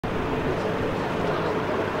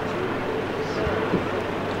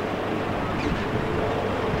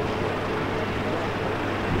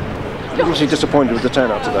You're obviously disappointed with the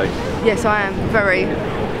turnout today. Yes, I am, very.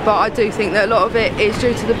 But I do think that a lot of it is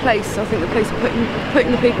due to the police. I think the police are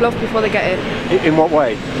putting the people off before they get it. In what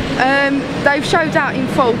way? They've showed out in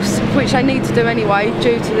force, which they need to do anyway,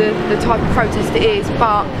 due to the type of protest it is,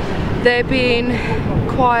 but they're being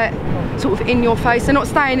quite sort of in your face. They're not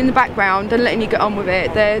staying in the background and letting you get on with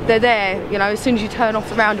it. They're there, you know, as soon as you turn off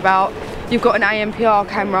the roundabout, you've got an ANPR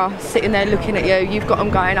camera sitting there looking at you. You've got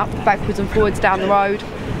them going up, backwards and forwards down the road.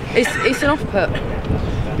 It's an off-put.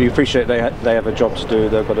 Do you appreciate they have a job to do?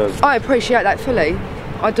 They've got to... I appreciate that fully.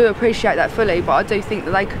 I do appreciate that fully, but I do think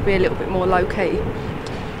that they could be a little bit more low-key.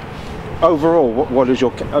 Overall, what is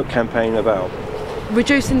your campaign about?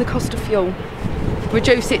 Reducing the cost of fuel.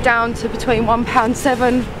 Reduce it down to between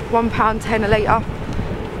 £1.07, £1.10 a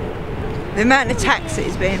litre. The amount of tax that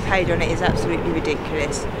is being paid on it is absolutely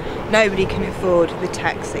ridiculous. Nobody can afford the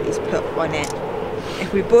tax that is put on it.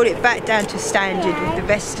 If we brought it back down to standard with the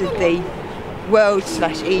rest of the world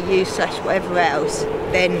 /EU /whatever else,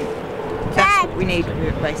 then that's what we need,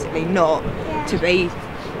 basically, not to be...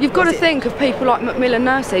 You've got to think of people like Macmillan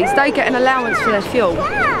nurses. They get an allowance for their fuel.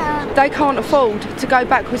 They can't afford to go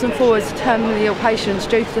backwards and forwards to terminally ill patients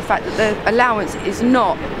due to the fact that the allowance is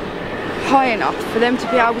not high enough for them to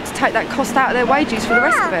be able to take that cost out of their wages for the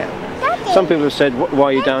rest of it. Some people have said, why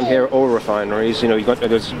are you down here at oil refineries? You know, you've got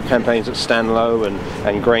those campaigns at Stanlow and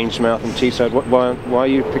Grangemouth and Teesside. Why are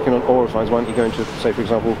you picking on oil refineries? Why aren't you going to, say, for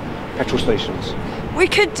example, petrol stations? We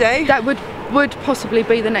could do. That would possibly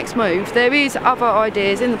be the next move. There is other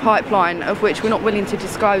ideas in the pipeline of which we're not willing to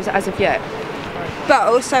disclose as of yet. But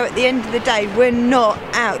also, at the end of the day, we're not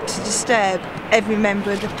out to disturb every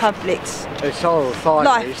member of the public's it's oil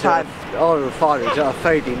refineries lifetime. Oil refineries that are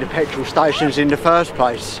feeding the petrol stations in the first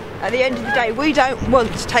place. At the end of the day, we don't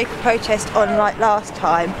want to take a protest on like last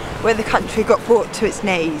time where the country got brought to its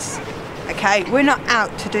knees. Okay, we're not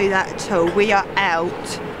out to do that at all. We are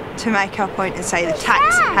out to make our point and say the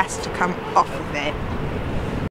tax has to come off of it.